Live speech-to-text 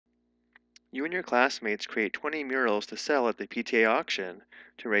You and your classmates create 20 murals to sell at the PTA auction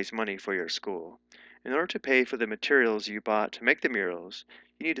to raise money for your school. In order to pay for the materials you bought to make the murals,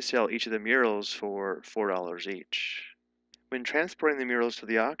 you need to sell each of the murals for $4 each. When transporting the murals to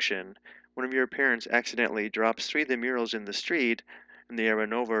the auction, one of your parents accidentally drops 3 of the murals in the street and they are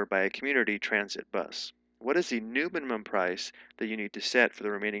run over by a community transit bus. What is the new minimum price that you need to set for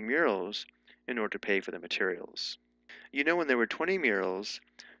the remaining murals in order to pay for the materials? You know when there were 20 murals,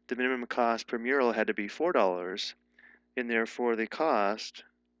 the minimum cost per mural had to be $4, and therefore the cost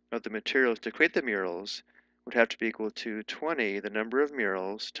of the materials to create the murals would have to be equal to 20, the number of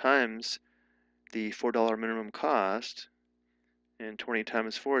murals, times the $4 minimum cost, and 20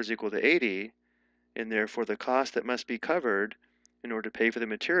 times 4 is equal to 80, and therefore the cost that must be covered in order to pay for the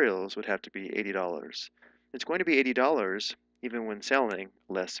materials would have to be $80. It's going to be $80 even when selling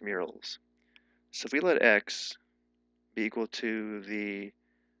less murals. So if we let x be equal to the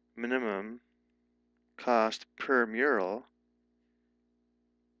minimum cost per mural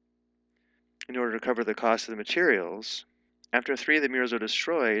in order to cover the cost of the materials, after 3 of the murals are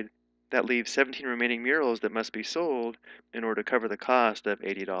destroyed, that leaves 17 remaining murals that must be sold in order to cover the cost of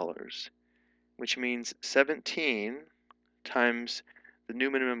 $80, which means 17 times the new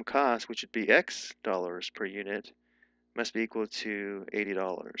minimum cost, which would be x dollars per unit, must be equal to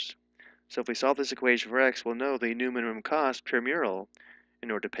 $80. So if we solve this equation for x, we'll know the new minimum cost per mural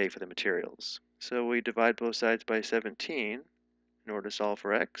in order to pay for the materials. So we divide both sides by 17 in order to solve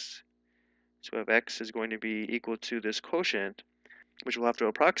for x. So we have x is going to be equal to this quotient, which we'll have to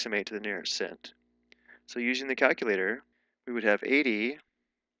approximate to the nearest cent. So using the calculator, we would have 80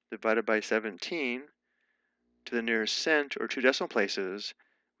 divided by 17 to the nearest cent, or 2 decimal places,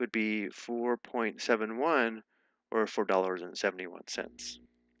 would be 4.71, or $4.71.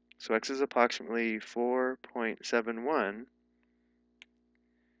 So x is approximately 4.71,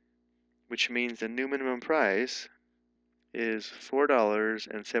 which means the new minimum price is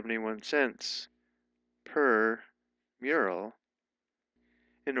 $4.71 per mural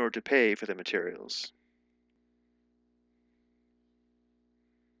in order to pay for the materials.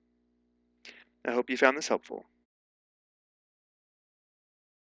 I hope you found this helpful.